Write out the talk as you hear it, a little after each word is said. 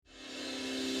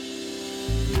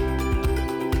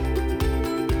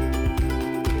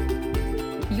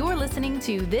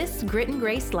to This Grit and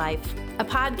Grace Life, a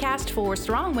podcast for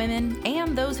strong women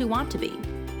and those who want to be.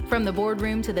 From the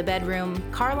boardroom to the bedroom,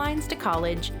 car lines to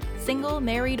college, single,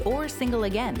 married, or single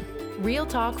again. Real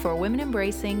talk for women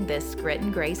embracing this grit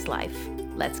and grace life.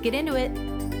 Let's get into it.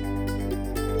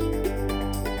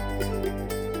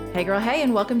 Hey girl, hey,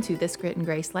 and welcome to This Grit and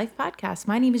Grace Life podcast.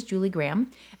 My name is Julie Graham,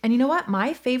 and you know what?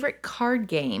 My favorite card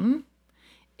game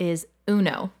is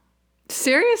Uno.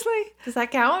 Seriously? Does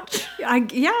that count? Yeah,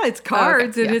 it's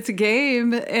cards okay, and it's a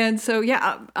game. And so,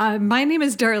 my name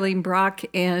is Darlene Brock,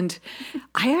 and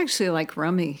I actually like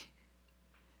rummy.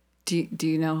 Do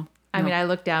you know? I mean, I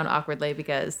look down awkwardly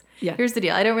because Here's the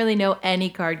deal. I don't really know any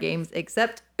card games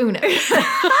except Uno.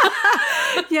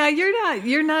 Yeah,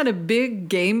 you're not a big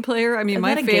game player. I mean, I'm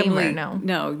my not a family, gamer,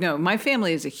 no. My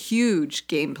family is a huge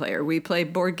game player. We play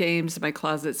board games. My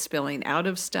closet's spilling out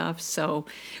of stuff, so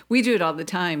we do it all the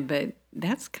time. But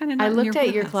that's kind of not I looked at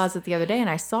your wheelhouse. closet the other day and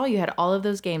I saw you had all of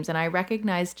those games and I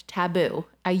recognized Taboo.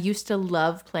 I used to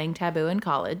love playing Taboo in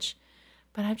college,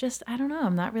 but I don't know.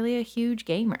 I'm not really a huge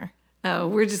gamer. Oh,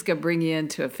 we're just gonna bring you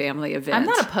into a family event. I'm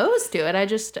not opposed to it.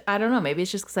 I don't know. Maybe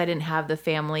it's just because I didn't have the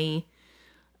family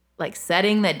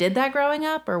setting that did that growing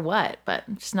up or what, but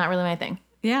it's just not really my thing.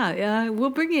 Yeah, we'll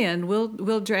bring you in.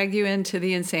 We'll drag you into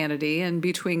the insanity, and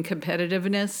between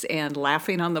competitiveness and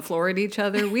laughing on the floor at each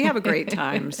other, we have a great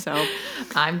time. So,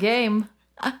 I'm game.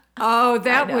 oh,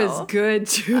 that I was know. good,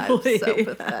 Julie. I'm so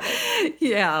pathetic.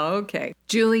 Yeah, okay.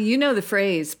 Julie, you know the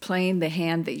phrase "playing the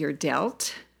hand that you're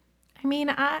dealt." I mean,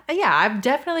 I've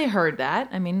definitely heard that.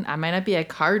 I mean, I might not be a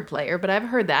card player, but I've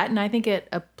heard that, and I think it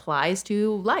applies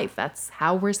to life. That's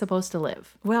how we're supposed to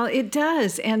live. Well, it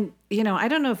does. And, I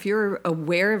don't know if you're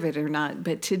aware of it or not,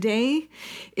 but today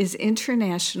is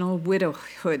International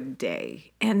Widowhood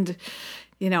Day. And,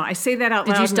 I say that out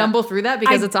loud. Did you stumble through that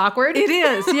because it's awkward? It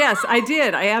is. Yes, I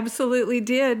did. I absolutely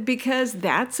did, because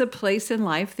that's a place in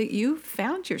life that you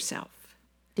found yourself.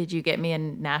 Did you get me a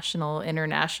national,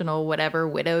 international, whatever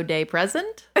Widow Day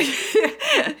present?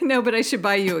 No, but I should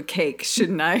buy you a cake,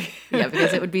 shouldn't I? Yeah,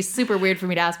 because it would be super weird for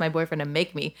me to ask my boyfriend to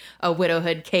make me a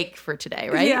widowhood cake for today,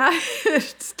 right? Yeah,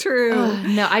 it's true.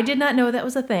 No, I did not know that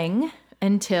was a thing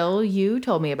until you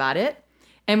told me about it.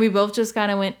 And we both just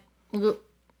kind of went, "Ugh,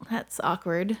 that's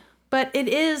awkward." But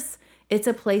it's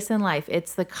a place in life.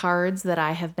 It's the cards that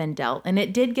I have been dealt. And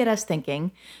it did get us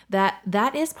thinking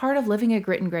that is part of living a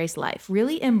grit and grace life,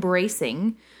 really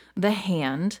embracing the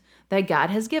hand that God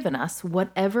has given us,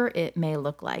 whatever it may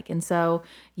look like. And so,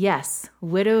 yes,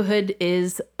 widowhood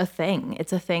is a thing.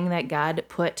 It's a thing that God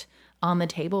put on the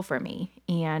table for me,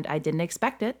 and I didn't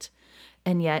expect it.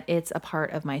 And yet it's a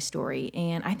part of my story.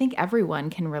 And I think everyone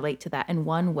can relate to that in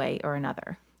one way or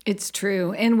another. It's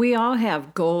true. And we all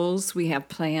have goals, we have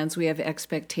plans, we have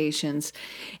expectations.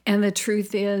 And the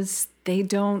truth is, they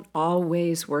don't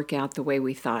always work out the way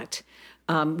we thought.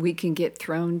 We can get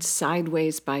thrown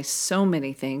sideways by so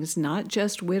many things, not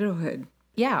just widowhood.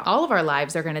 Yeah, all of our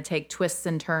lives are going to take twists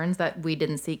and turns that we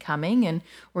didn't see coming, and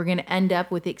we're going to end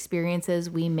up with experiences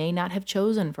we may not have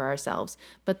chosen for ourselves.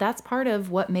 But that's part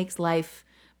of what makes life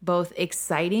both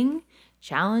exciting,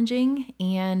 challenging,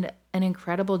 and an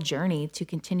incredible journey to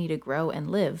continue to grow and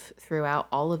live throughout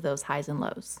all of those highs and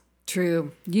lows.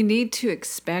 True. You need to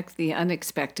expect the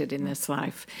unexpected in this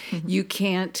life. You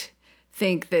can't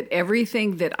think that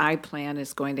everything that I plan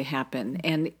is going to happen.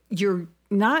 And you're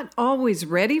not always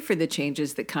ready for the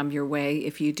changes that come your way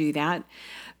if you do that,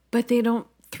 but they don't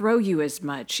throw you as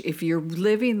much. If you're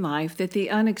living life that the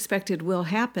unexpected will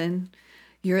happen,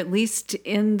 you're at least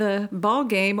in the ball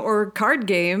game or card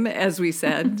game, as we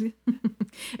said.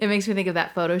 It makes me think of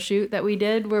that photo shoot that we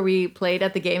did where we played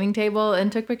at the gaming table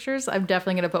and took pictures. I'm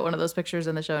definitely going to put one of those pictures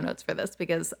in the show notes for this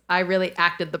because I really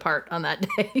acted the part on that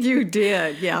day. You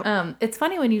did, yeah. It's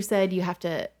funny when you said you have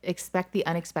to expect the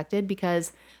unexpected,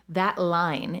 because that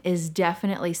line is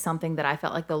definitely something that I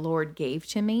felt like the Lord gave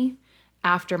to me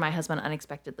after my husband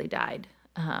unexpectedly died.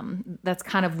 That's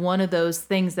kind of one of those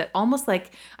things that almost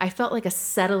like I felt like a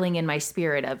settling in my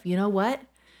spirit of, you know what?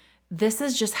 This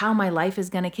is just how my life is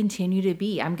going to continue to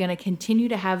be. I'm going to continue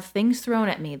to have things thrown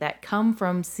at me that come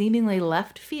from seemingly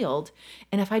left field.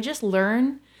 And if I just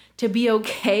learn to be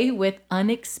okay with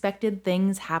unexpected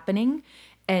things happening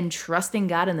and trusting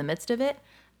God in the midst of it,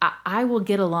 I will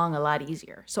get along a lot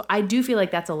easier. So I do feel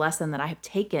like that's a lesson that I have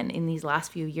taken in these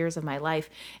last few years of my life.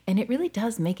 And it really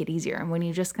does make it easier. And when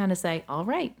you just kind of say, all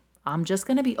right, I'm just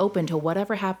going to be open to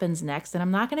whatever happens next. And I'm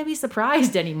not going to be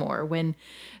surprised anymore when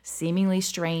seemingly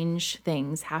strange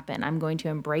things happen. I'm going to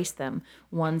embrace them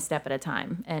one step at a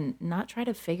time and not try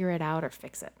to figure it out or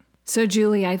fix it. So,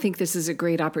 Julie, I think this is a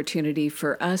great opportunity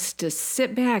for us to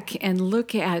sit back and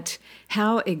look at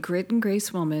how a grit and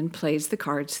grace woman plays the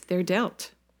cards they're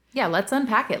dealt. Yeah, let's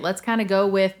unpack it. Let's kind of go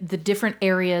with the different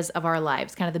areas of our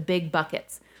lives, kind of the big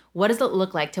buckets. What does it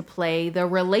look like to play the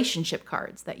relationship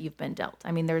cards that you've been dealt?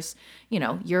 I mean, there's,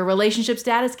 your relationship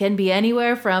status can be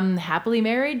anywhere from happily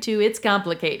married to it's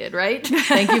complicated, right?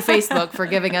 Thank you, Facebook, for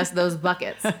giving us those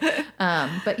buckets.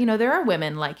 But, there are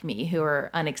women like me who are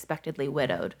unexpectedly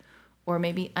widowed or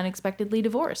maybe unexpectedly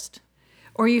divorced.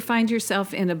 Or you find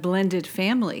yourself in a blended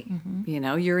family.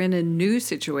 Mm-hmm. You're in a new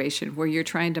situation where you're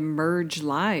trying to merge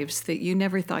lives that you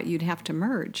never thought you'd have to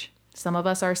merge. Some of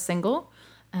us are single,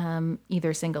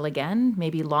 either single again,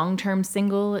 maybe long-term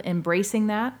single, embracing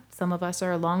that. Some of us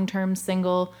are long-term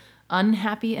single,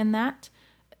 unhappy in that.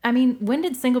 I mean, when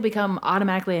did single become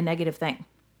automatically a negative thing?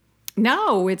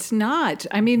 No, it's not.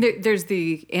 I mean, there's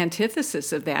the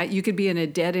antithesis of that. You could be in a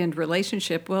dead-end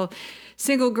relationship. Well,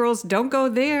 single girls, don't go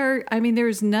there. I mean,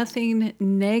 there's nothing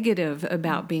negative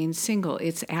about being single.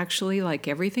 It's actually, like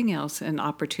everything else, an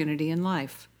opportunity in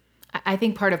life. I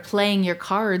think part of playing your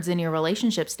cards in your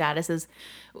relationship status is,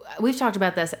 we've talked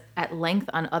about this at length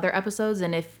on other episodes,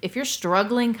 and if you're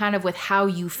struggling kind of with how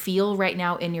you feel right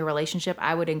now in your relationship,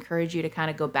 I would encourage you to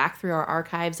kind of go back through our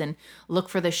archives and look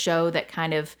for the show that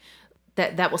kind of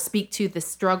that will speak to the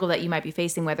struggle that you might be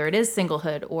facing, whether it is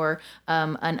singlehood or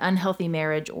an unhealthy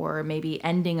marriage or maybe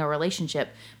ending a relationship.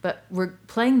 But we're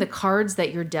playing the cards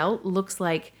that you're dealt looks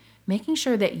like making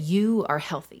sure that you are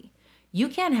healthy. You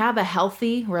can't have a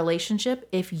healthy relationship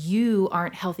if you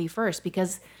aren't healthy first,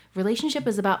 because relationship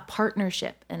is about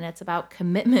partnership and it's about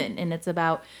commitment and it's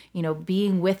about,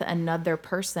 being with another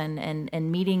person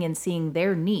and meeting and seeing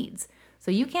their needs. So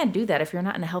you can't do that if you're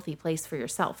not in a healthy place for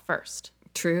yourself first.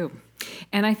 True.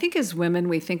 And I think as women,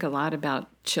 we think a lot about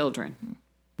children.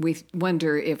 We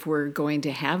wonder if we're going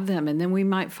to have them. And then we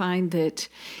might find that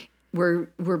we're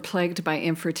plagued by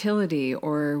infertility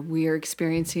or we are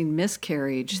experiencing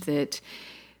miscarriage, that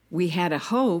we had a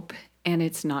hope and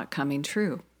it's not coming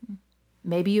true.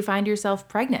 Maybe you find yourself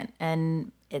pregnant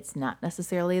and it's not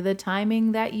necessarily the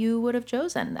timing that you would have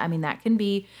chosen. I mean, that can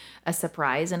be a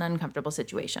surprise and uncomfortable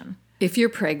situation. If you're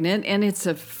pregnant and it's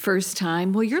a first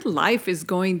time, well, your life is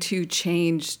going to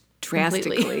change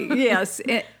drastically. Yes.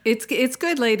 It's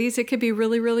good, ladies. It could be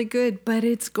really, really good, but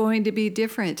it's going to be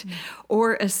different.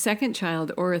 Or a second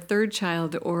child or a third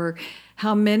child or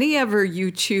how many ever you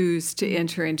choose to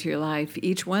enter into your life.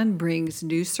 Each one brings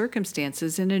new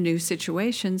circumstances in a new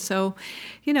situation. So,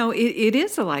 it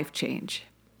is a life change.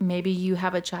 Maybe you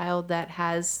have a child that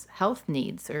has health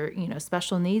needs or,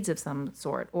 special needs of some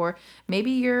sort. Or maybe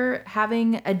you're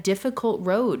having a difficult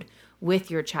road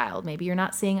with your child. Maybe you're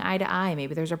not seeing eye to eye.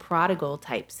 Maybe there's a prodigal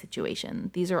type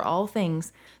situation. These are all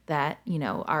things that,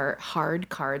 are hard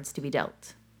cards to be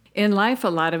dealt. In life, a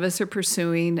lot of us are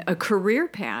pursuing a career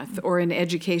path or an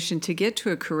education to get to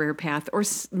a career path or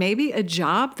maybe a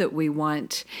job that we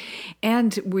want,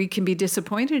 and we can be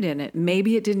disappointed in it.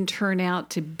 Maybe it didn't turn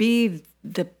out to be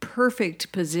the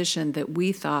perfect position that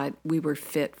we thought we were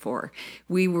fit for.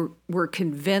 We were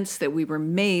convinced that we were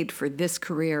made for this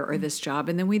career or this job,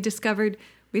 and then we discovered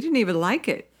we didn't even like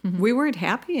it. Mm-hmm. We weren't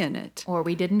happy in it. Or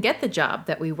we didn't get the job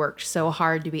that we worked so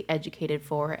hard to be educated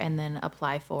for and then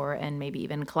apply for and maybe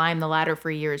even climb the ladder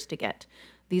for years to get.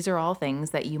 These are all things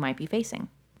that you might be facing.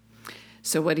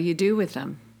 So what do you do with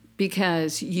them?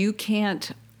 Because you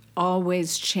can't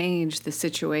always change the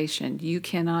situation. You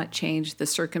cannot change the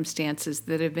circumstances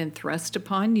that have been thrust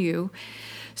upon you.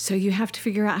 So you have to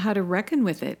figure out how to reckon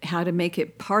with it, how to make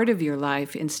it part of your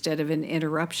life instead of an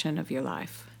interruption of your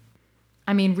life.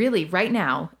 I mean, really, right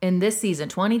now, in this season,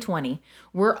 2020,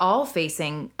 we're all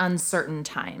facing uncertain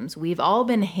times. We've all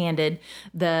been handed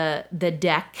the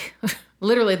deck.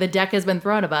 Literally, the deck has been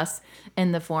thrown at us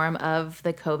in the form of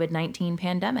the COVID-19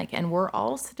 pandemic, and we're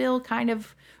all still kind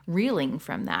of reeling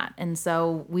from that. And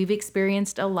so we've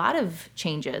experienced a lot of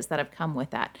changes that have come with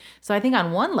that. So I think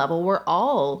on one level, we're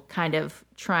all kind of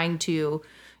trying to,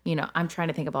 I'm trying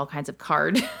to think of all kinds of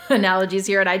card analogies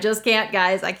here, and I just can't,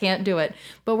 guys. I can't do it.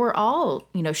 But we're all,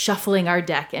 shuffling our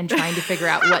deck and trying to figure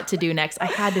out what to do next. I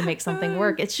had to make something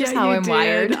work. It's just how I'm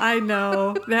wired. I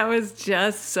know. That was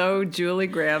just so Julie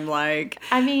Graham-like.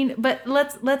 I mean, but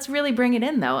let's really bring it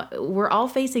in, though. We're all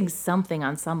facing something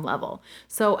on some level.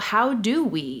 So how do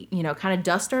we, kind of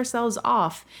dust ourselves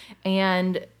off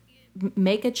and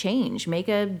make a change, make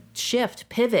a shift,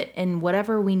 pivot in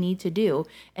whatever we need to do,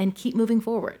 and keep moving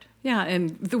forward. Yeah,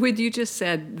 and what you just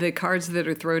said, the cards that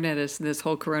are thrown at us in this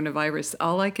whole coronavirus,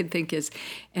 all I could think is,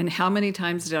 and how many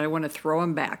times did I want to throw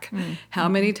them back? How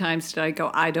many times did I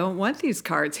go, I don't want these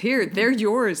cards. Here, they're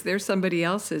yours. They're somebody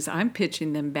else's. I'm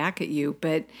pitching them back at you.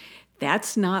 But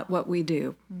that's not what we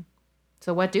do.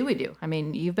 So what do we do? I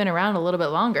mean, you've been around a little bit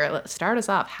longer. Let's start us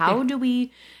off. How do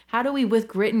we, with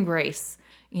grit and grace,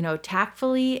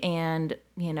 tactfully and,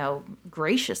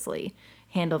 graciously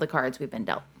handle the cards we've been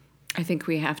dealt? I think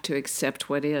we have to accept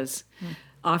what is.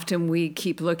 Often we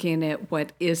keep looking at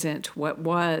what isn't, what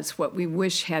was, what we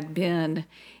wish had been.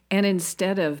 And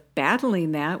instead of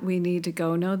battling that, we need to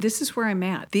go, no, this is where I'm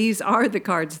at. These are the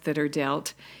cards that are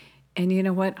dealt. And you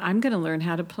know what? I'm going to learn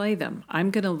how to play them.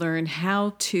 I'm going to learn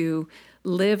how to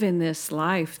live in this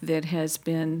life that has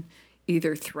been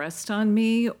either thrust on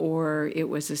me or it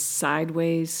was a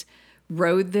sideways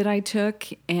road that I took.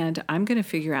 And I'm going to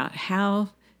figure out how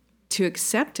to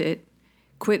accept it,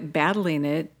 quit battling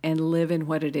it, and live in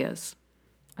what it is.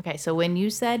 Okay, so when you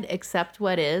said accept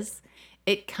what is,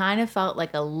 it kind of felt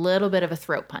like a little bit of a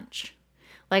throat punch.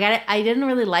 Like I didn't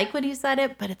really like when you said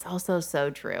it, but it's also so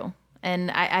true.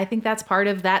 And I think that's part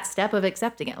of that step of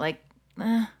accepting it. Like,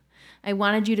 I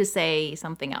wanted you to say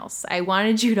something else. I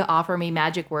wanted you to offer me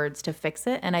magic words to fix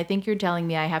it, and I think you're telling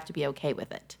me I have to be okay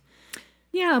with it.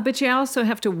 Yeah, but you also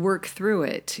have to work through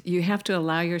it. You have to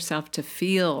allow yourself to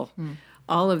feel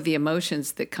all of the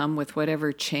emotions that come with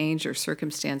whatever change or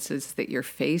circumstances that you're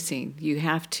facing. You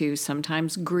have to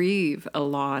sometimes grieve a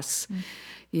loss.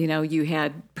 You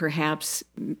had perhaps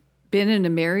been in a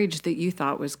marriage that you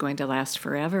thought was going to last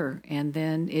forever, and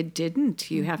then it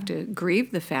didn't. You have to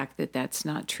grieve the fact that that's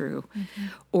not true.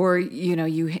 Or,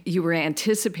 you were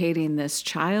anticipating this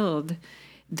child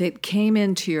that came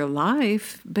into your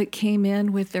life, but came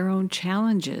in with their own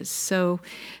challenges. So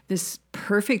this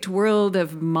perfect world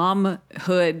of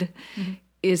momhood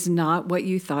is not what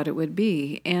you thought it would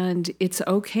be. And it's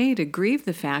okay to grieve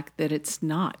the fact that it's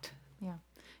not.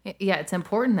 Yeah, it's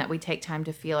important that we take time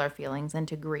to feel our feelings and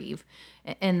to grieve.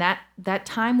 And that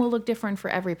time will look different for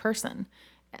every person.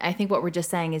 I think what we're just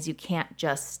saying is you can't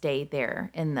just stay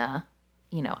there in the,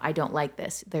 I don't like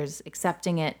this. There's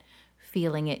accepting it,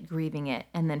 feeling it, grieving it,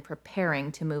 and then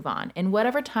preparing to move on in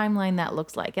whatever timeline that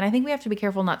looks like. And I think we have to be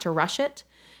careful not to rush it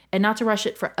and not to rush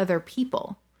it for other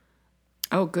people.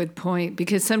 Oh, good point.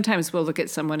 Because sometimes we'll look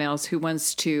at someone else who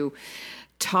wants to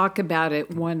talk about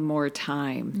it one more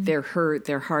time, their hurt,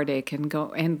 their heartache, and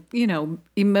go, and,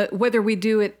 whether we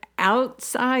do it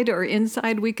outside or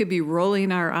inside, we could be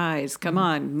rolling our eyes. Come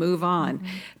on, move on.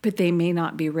 But they may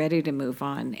not be ready to move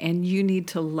on. And you need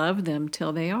to love them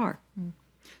till they are.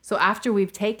 So after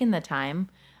we've taken the time,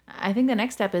 I think the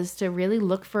next step is to really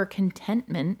look for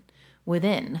contentment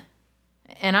within.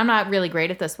 And I'm not really great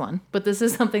at this one, but this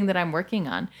is something that I'm working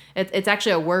on. It's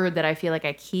actually a word that I feel like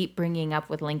I keep bringing up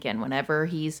with Lincoln whenever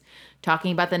he's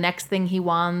talking about the next thing he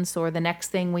wants or the next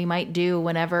thing we might do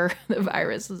whenever the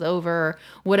virus is over, or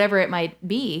whatever it might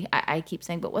be. I keep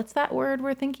saying, but what's that word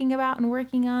we're thinking about and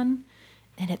working on?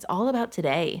 And it's all about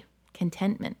today.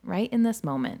 Contentment, right in this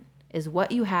moment. Is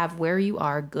what you have, where you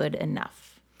are, good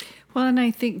enough? Well, and I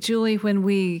think, Julie, when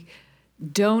we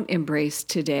don't embrace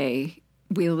today,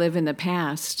 we live in the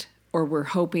past or we're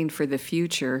hoping for the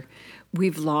future,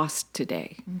 we've lost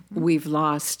today. We've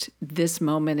lost this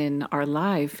moment in our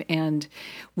life, and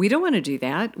we don't want to do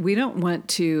that. We don't want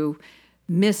to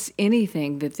miss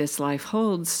anything that this life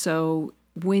holds. So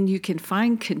when you can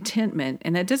find contentment,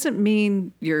 and that doesn't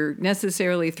mean you're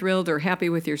necessarily thrilled or happy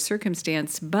with your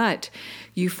circumstance, but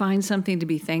you find something to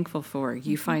be thankful for.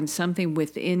 You find something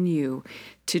within you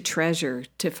to treasure,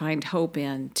 to find hope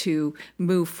in, to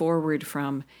move forward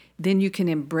from, then you can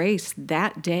embrace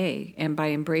that day. And by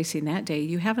embracing that day,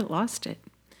 you haven't lost it.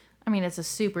 I mean, it's a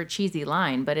super cheesy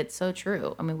line, but it's so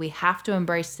true. I mean, we have to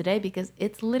embrace today because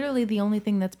it's literally the only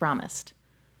thing that's promised.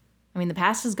 I mean, the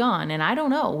past is gone, and I don't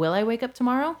know. Will I wake up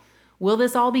tomorrow? Will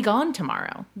this all be gone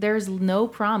tomorrow? There's no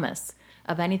promise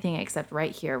of anything except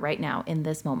right here, right now, in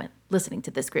this moment, listening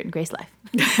to this Grit and Grace Life.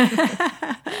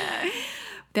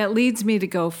 That leads me to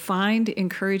go find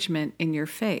encouragement in your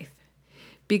faith,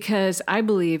 because I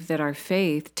believe that our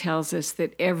faith tells us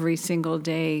that every single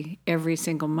day, every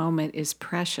single moment is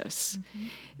precious.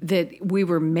 That we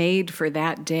were made for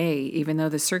that day, even though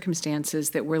the circumstances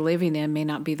that we're living in may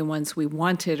not be the ones we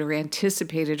wanted or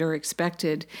anticipated or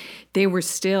expected. They were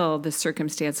still the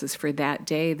circumstances for that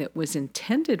day that was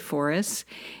intended for us.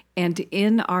 And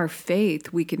in our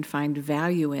faith, we can find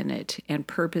value in it and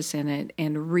purpose in it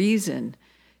and reason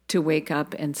to wake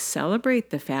up and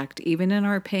celebrate the fact, even in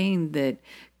our pain, that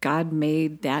God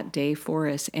made that day for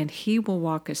us, and he will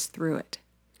walk us through it.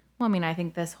 Well, I mean, I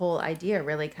think this whole idea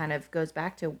really kind of goes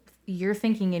back to you're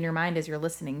thinking in your mind as you're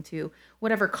listening to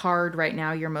whatever card right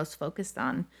now you're most focused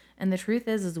on. And the truth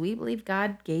is we believe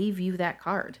God gave you that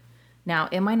card. Now,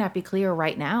 it might not be clear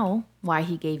right now why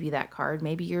he gave you that card.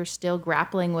 Maybe you're still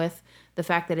grappling with the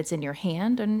fact that it's in your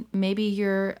hand, and maybe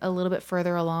you're a little bit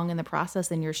further along in the process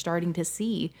and you're starting to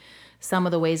see some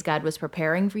of the ways God was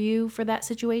preparing for you for that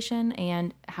situation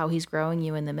and how he's growing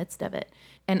you in the midst of it.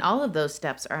 And all of those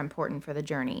steps are important for the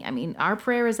journey. I mean, our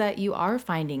prayer is that you are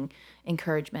finding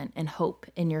encouragement and hope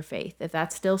in your faith. If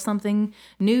that's still something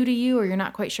new to you or you're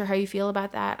not quite sure how you feel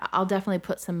about that, I'll definitely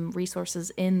put some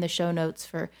resources in the show notes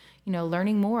for,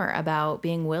 learning more about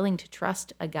being willing to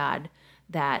trust a God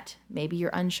that maybe you're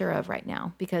unsure of right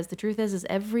now. Because the truth is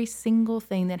every single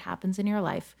thing that happens in your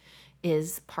life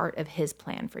is part of his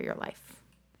plan for your life.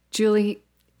 Julie,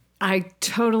 I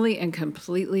totally and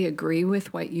completely agree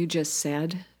with what you just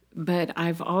said, but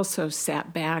I've also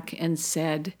sat back and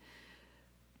said,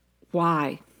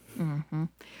 why? Mm-hmm.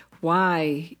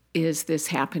 Why is this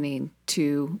happening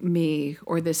to me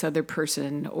or this other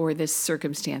person or this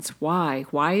circumstance? Why?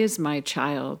 Why is my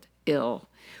child ill?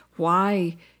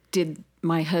 Why did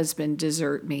my husband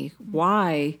desert me?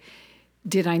 Why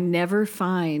did I never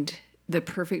find the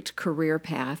perfect career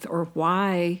path? Or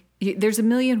why? There's a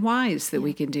million whys that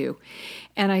we can do.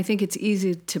 And I think it's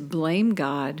easy to blame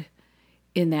God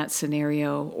in that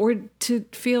scenario or to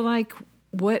feel like,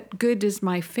 what good does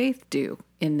my faith do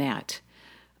in that?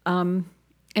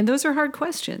 And those are hard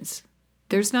questions.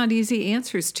 There's not easy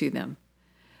answers to them.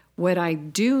 What I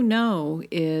do know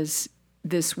is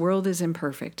this world is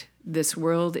imperfect. This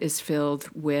world is filled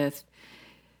with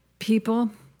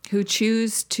people who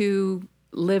choose to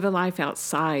live a life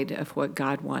outside of what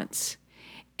God wants.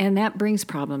 And that brings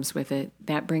problems with it.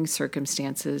 That brings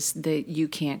circumstances that you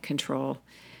can't control.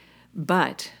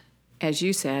 But, as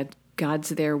you said, God's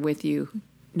there with you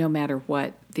no matter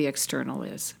what the external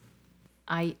is.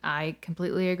 I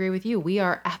completely agree with you. We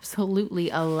are absolutely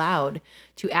allowed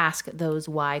to ask those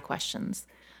why questions.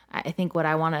 I think what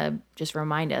I want to just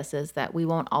remind us is that we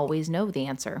won't always know the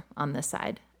answer on this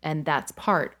side. And that's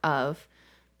part of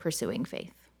pursuing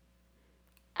faith.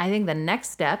 I think the next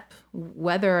step,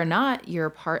 whether or not you're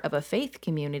part of a faith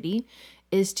community,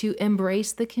 is to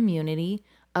embrace the community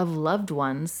of loved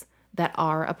ones that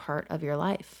are a part of your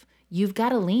life. You've got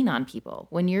to lean on people.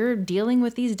 When you're dealing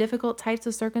with these difficult types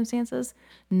of circumstances,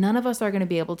 none of us are going to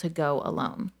be able to go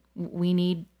alone. We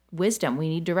need wisdom. We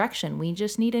need direction. We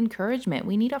just need encouragement.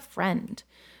 We need a friend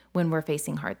when we're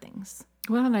facing hard things.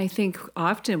 Well, and I think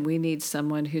often we need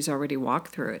someone who's already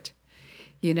walked through it.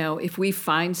 If we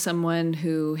find someone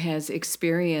who has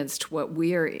experienced what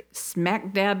we are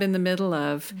smack dab in the middle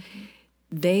of,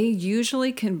 they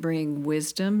usually can bring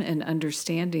wisdom and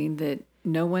understanding that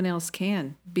no one else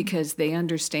can, because they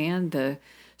understand the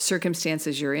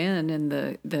circumstances you're in and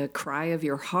the cry of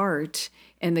your heart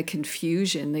and the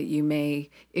confusion that you may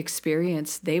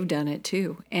experience. They've done it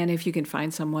too. And if you can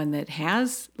find someone that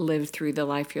has lived through the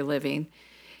life you're living,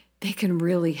 they can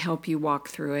really help you walk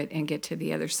through it and get to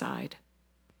the other side.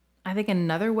 I think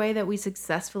another way that we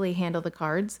successfully handle the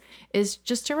cards is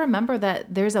just to remember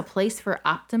that there's a place for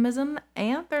optimism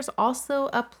and there's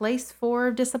also a place for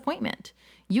disappointment.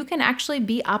 You can actually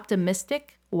be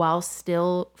optimistic while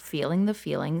still feeling the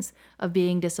feelings of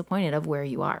being disappointed of where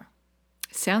you are.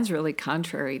 Sounds really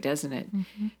contrary, doesn't it?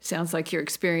 Mm-hmm. Sounds like you're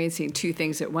experiencing two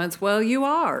things at once. Well, you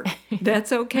are.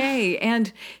 That's okay.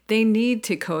 And they need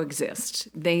to coexist.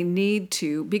 They need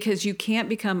to, because you can't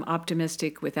become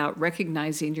optimistic without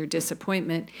recognizing your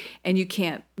disappointment, and you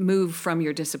can't move from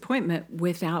your disappointment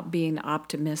without being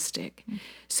optimistic. Mm-hmm.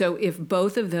 So if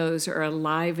both of those are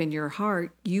alive in your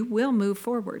heart, you will move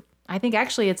forward. I think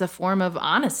actually it's a form of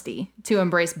honesty to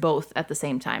embrace both at the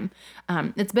same time.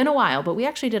 It's been a while, but we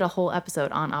actually did a whole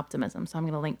episode on optimism, so I'm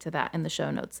going to link to that in the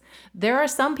show notes. There are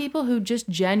some people who just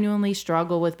genuinely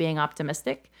struggle with being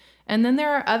optimistic, and then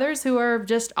there are others who are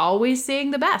just always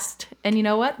seeing the best. And you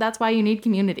know what? That's why you need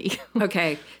community.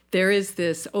 Okay, there is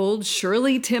this old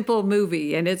Shirley Temple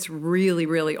movie, and it's really,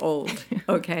 really old,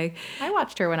 okay? I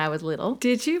watched her when I was little.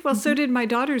 Did you? Well, so did my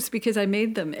daughters, because I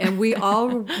made them. And we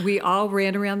all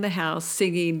ran around the house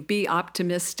singing Be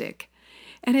Optimistic.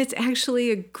 And it's actually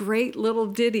a great little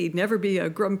ditty, never be a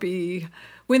grumpy,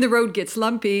 when the road gets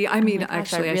lumpy. I mean,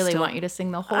 actually, I really want you to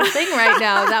sing the whole thing right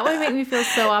now. That would make me feel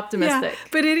so optimistic. Yeah.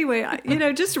 But anyway,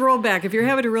 just roll back. If you're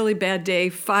having a really bad day,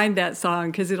 find that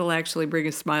song, because it'll actually bring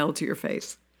a smile to your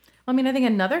face. I mean, I think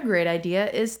another great idea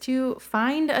is to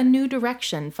find a new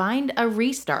direction, find a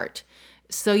restart.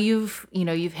 So you've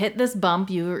hit this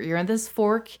bump, you're in this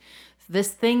fork,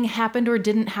 this thing happened or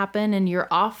didn't happen and you're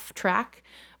off track,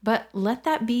 but let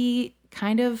that be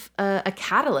kind of a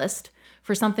catalyst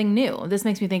for something new. This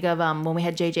makes me think of when we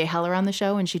had JJ Heller on the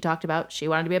show, and she talked about she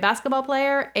wanted to be a basketball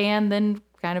player and then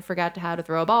kind of forgot how to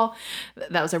throw a ball.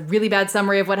 That was a really bad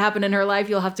summary of what happened in her life.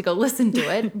 You'll have to go listen to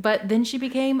it. But then she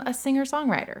became a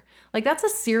singer-songwriter. Like, that's a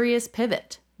serious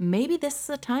pivot. Maybe this is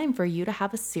a time for you to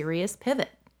have a serious pivot.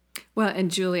 Well, and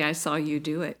Julie, I saw you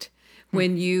do it.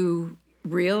 When you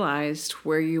realized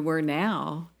where you were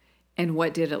now and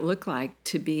what did it look like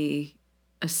to be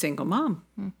a single mom?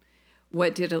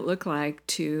 What did it look like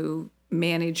to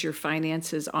manage your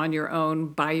finances on your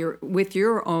own with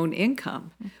your own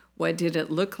income? What did it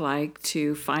look like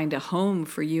to find a home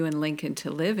for you and Lincoln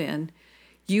to live in?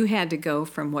 You had to go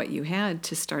from what you had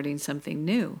to starting something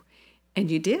new. And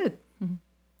you did.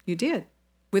 You did.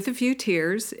 With a few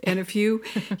tears and a few,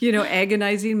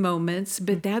 agonizing moments.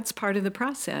 But that's part of the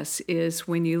process, is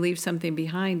when you leave something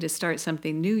behind to start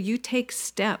something new, you take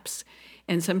steps.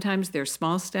 And sometimes they're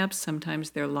small steps,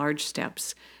 sometimes they're large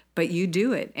steps. But you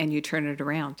do it and you turn it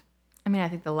around. I mean, I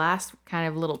think the last kind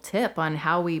of little tip on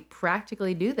how we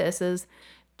practically do this is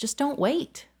just don't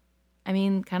wait. I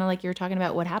mean, kind of like you were talking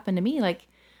about what happened to me. Like,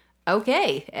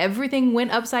 okay, everything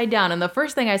went upside down. And the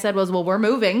first thing I said was, well, we're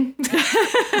moving.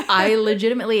 I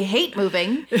legitimately hate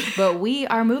moving, but we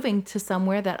are moving to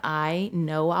somewhere that I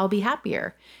know I'll be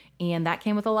happier. And that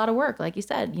came with a lot of work. Like you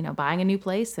said, buying a new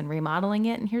place and remodeling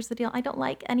it. And here's the deal. I don't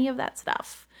like any of that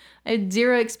stuff. I had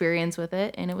zero experience with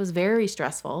it, and it was very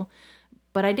stressful.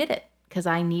 But I did it because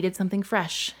I needed something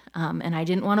fresh. And I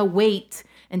didn't want to wait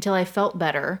until I felt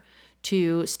better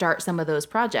to start some of those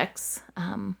projects.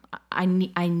 I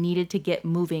needed to get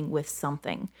moving with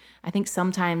something. I think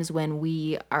sometimes when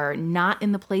we are not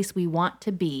in the place we want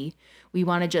to be, we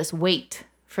want to just wait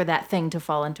for that thing to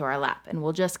fall into our lap. And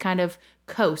we'll just kind of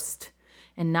coast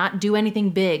and not do anything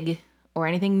big or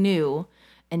anything new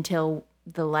until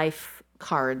the life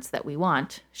cards that we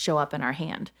want show up in our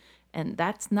hand. And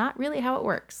that's not really how it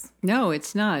works. No,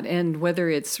 it's not. And whether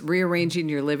it's rearranging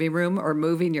your living room or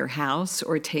moving your house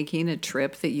or taking a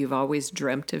trip that you've always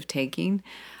dreamt of taking,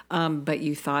 but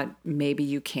you thought maybe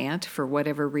you can't for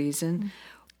whatever reason.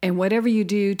 And whatever you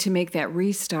do to make that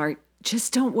restart,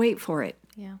 just don't wait for it.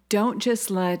 Yeah. Don't just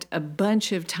let a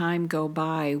bunch of time go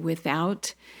by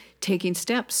without taking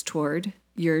steps toward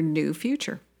your new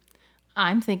future.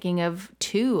 I'm thinking of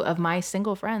 2 of my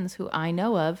single friends who I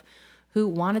know of who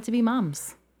wanted to be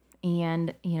moms.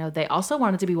 And, they also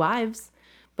wanted to be wives,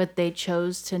 but they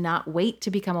chose to not wait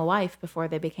to become a wife before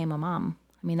they became a mom.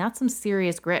 I mean, that's some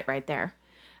serious grit right there.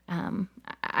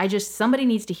 Somebody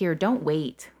needs to hear, don't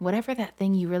wait. Whatever that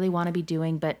thing you really want to be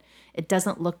doing, but it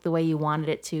doesn't look the way you wanted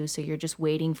it to, so you're just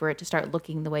waiting for it to start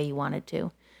looking the way you want it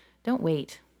to. Don't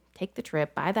wait. Take the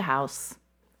trip, buy the house,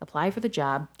 apply for the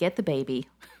job, get the baby.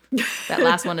 That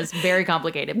last one is very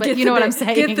complicated, but you know what I'm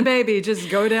saying. Get the baby. Just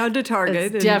go down to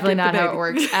Target. It's definitely not how it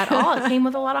works at all. It came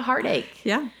with a lot of heartache.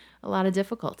 Yeah. A lot of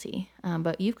difficulty.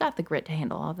 But you've got the grit to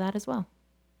handle all of that as well.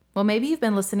 Well, maybe you've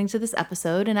been listening to this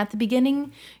episode and at the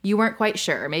beginning you weren't quite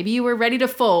sure. Maybe you were ready to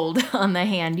fold on the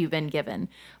hand you've been given.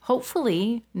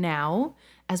 Hopefully now,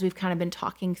 as we've kind of been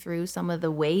talking through some of the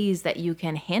ways that you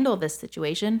can handle this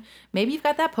situation, maybe you've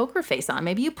got that poker face on.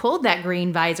 Maybe you pulled that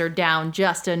green visor down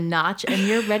just a notch and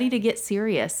you're ready to get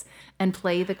serious and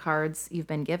play the cards you've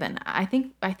been given. I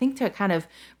think to kind of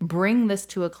bring this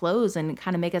to a close and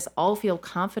kind of make us all feel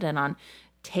confident on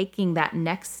taking that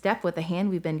next step with the hand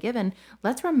we've been given,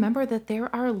 let's remember that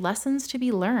there are lessons to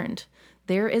be learned.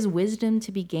 There is wisdom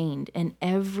to be gained in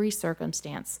every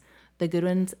circumstance, the good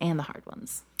ones and the hard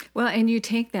ones. Well, and you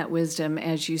take that wisdom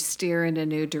as you steer in a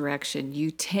new direction. You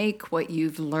take what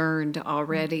you've learned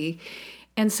already.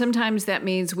 And sometimes that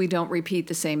means we don't repeat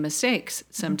the same mistakes.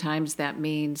 Sometimes that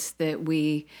means that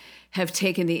we have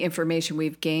taken the information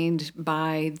we've gained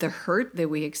by the hurt that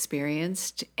we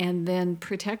experienced and then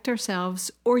protect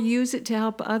ourselves or use it to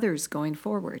help others going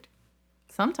forward.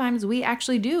 Sometimes we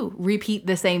actually do repeat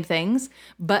the same things,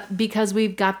 but because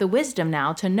we've got the wisdom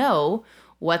now to know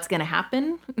what's going to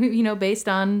happen, based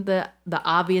on the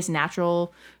obvious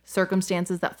natural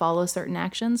circumstances that follow certain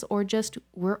actions, or just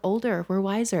we're older, we're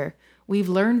wiser. We've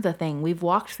learned the thing. We've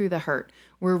walked through the hurt.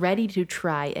 We're ready to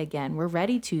try again. We're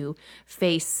ready to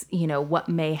face, what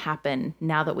may happen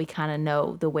now that we kind of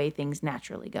know the way things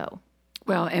naturally go.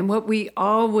 Well, and what we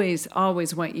always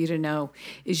want you to know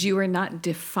is you are not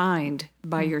defined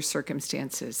by your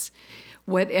circumstances.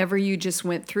 Whatever you just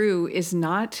went through is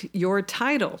not your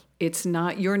title. It's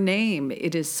not your name.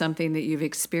 It is something that you've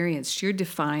experienced. You're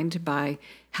defined by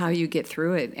how you get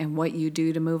through it and what you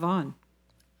do to move on.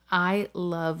 I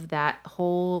love that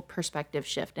whole perspective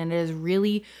shift. And it has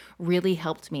really, really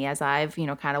helped me as I've,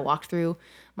 kind of walked through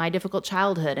my difficult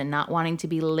childhood and not wanting to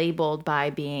be labeled by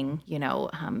being,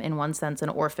 in one sense, an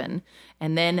orphan.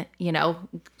 And then,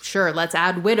 sure, let's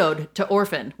add widowed to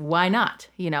orphan. Why not?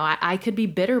 I could be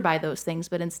bitter by those things,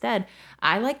 but instead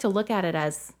I like to look at it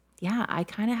as,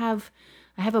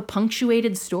 I have a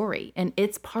punctuated story, and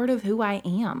it's part of who I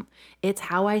am. It's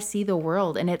how I see the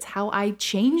world, and it's how I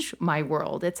change my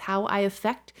world. It's how I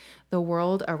affect the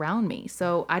world around me.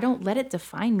 So I don't let it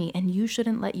define me, and you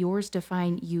shouldn't let yours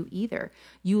define you either.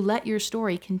 You let your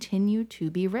story continue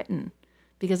to be written,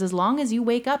 because as long as you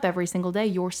wake up every single day,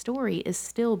 your story is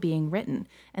still being written,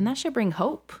 and that should bring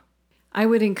hope. I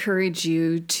would encourage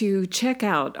you to check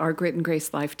out our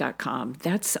gritandgracelife.com.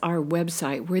 That's our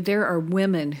website where there are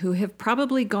women who have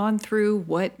probably gone through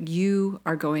what you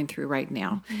are going through right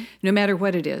now. Mm-hmm. No matter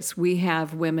what it is, we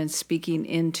have women speaking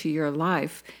into your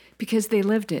life because they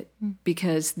lived it,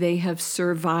 because they have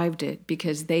survived it,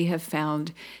 because they have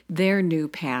found their new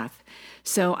path.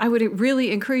 So I would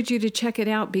really encourage you to check it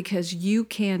out, because you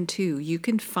can too. You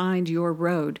can find your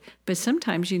road, but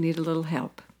sometimes you need a little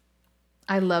help.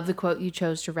 I love the quote you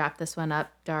chose to wrap this one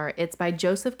up, Dar. It's by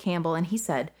Joseph Campbell, and he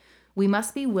said, "We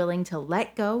must be willing to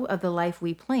let go of the life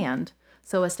we planned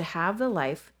so as to have the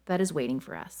life that is waiting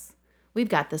for us." We've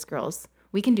got this, girls.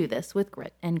 We can do this with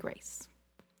grit and grace.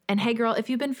 And hey, girl, if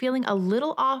you've been feeling a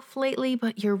little off lately,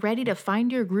 but you're ready to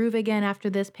find your groove again after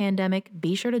this pandemic,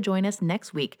 be sure to join us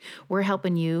next week. We're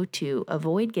helping you to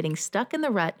avoid getting stuck in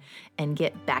the rut and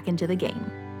get back into the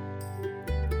game.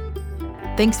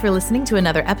 Thanks for listening to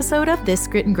another episode of this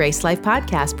Grit and Grace Life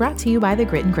podcast, brought to you by the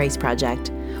Grit and Grace Project.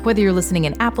 Whether you're listening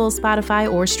in Apple,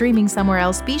 Spotify, or streaming somewhere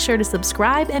else, be sure to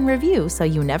subscribe and review so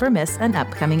you never miss an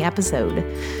upcoming episode.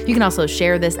 You can also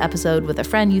share this episode with a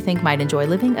friend you think might enjoy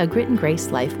living a Grit and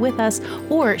Grace life with us,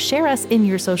 or share us in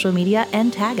your social media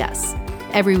and tag us.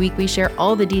 Every week we share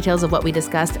all the details of what we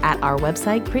discussed at our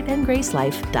website,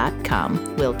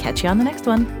 gritandgracelife.com. We'll catch you on the next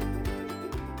one.